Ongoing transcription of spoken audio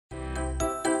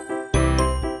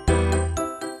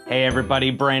Hey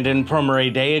everybody, Brandon,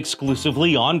 PromoErrday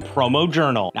exclusively on Promo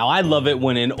Journal. Now I love it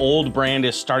when an old brand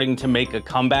is starting to make a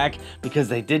comeback because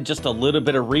they did just a little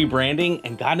bit of rebranding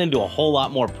and got into a whole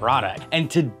lot more product.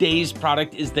 And today's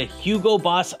product is the Hugo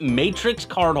Boss Matrix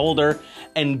card holder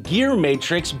and Gear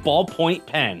Matrix ballpoint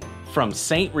pen from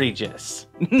St. Regis.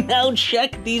 Now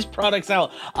check these products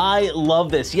out. I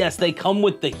love this. Yes, they come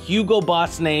with the Hugo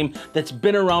Boss name that's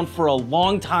been around for a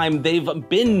long time. They've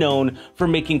been known for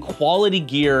making quality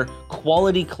gear,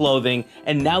 quality clothing,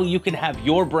 and now you can have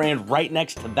your brand right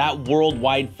next to that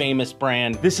worldwide famous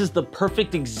brand. This is the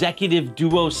perfect executive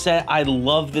duo set. I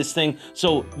love this thing.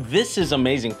 So this is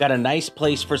amazing. Got a nice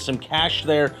place for some cash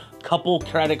there, couple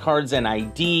credit cards and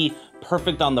ID,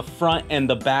 perfect on the front and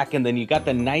the back, and then you got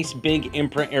the nice big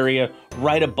imprint area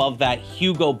right above that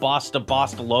Hugo Boss to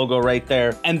Boss logo right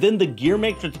there. And then the Gear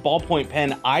Matrix ballpoint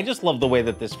pen, I just love the way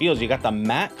that this feels. You got the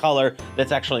matte color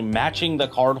that's actually matching the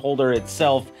card holder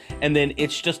itself, and then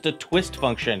it's just a twist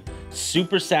function.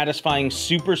 Super satisfying,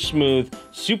 super smooth,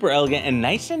 super elegant, and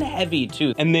nice and heavy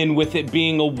too. And then with it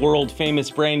being a world famous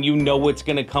brand, you know it's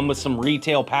gonna come with some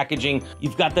retail packaging.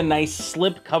 You've got the nice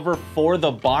slip cover for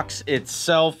the box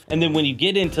itself, and then when you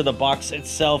get into the box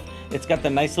itself, it's got the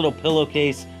nice little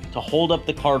pillowcase to hold up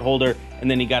the card holder, and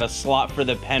then you got a slot for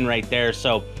the pen right there.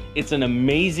 So it's an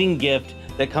amazing gift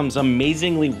that comes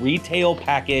amazingly retail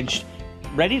packaged,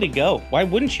 ready to go. Why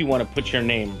wouldn't you want to put your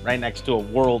name right next to a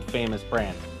world famous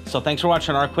brand? So thanks for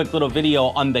watching our quick little video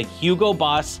on the Hugo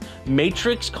Boss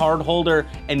Matrix card holder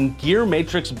and Gear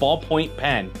Matrix ballpoint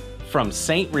pen from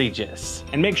St. Regis.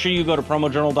 And make sure you go to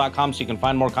promojournal.com so you can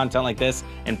find more content like this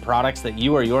and products that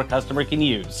you or your customer can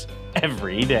use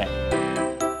every day.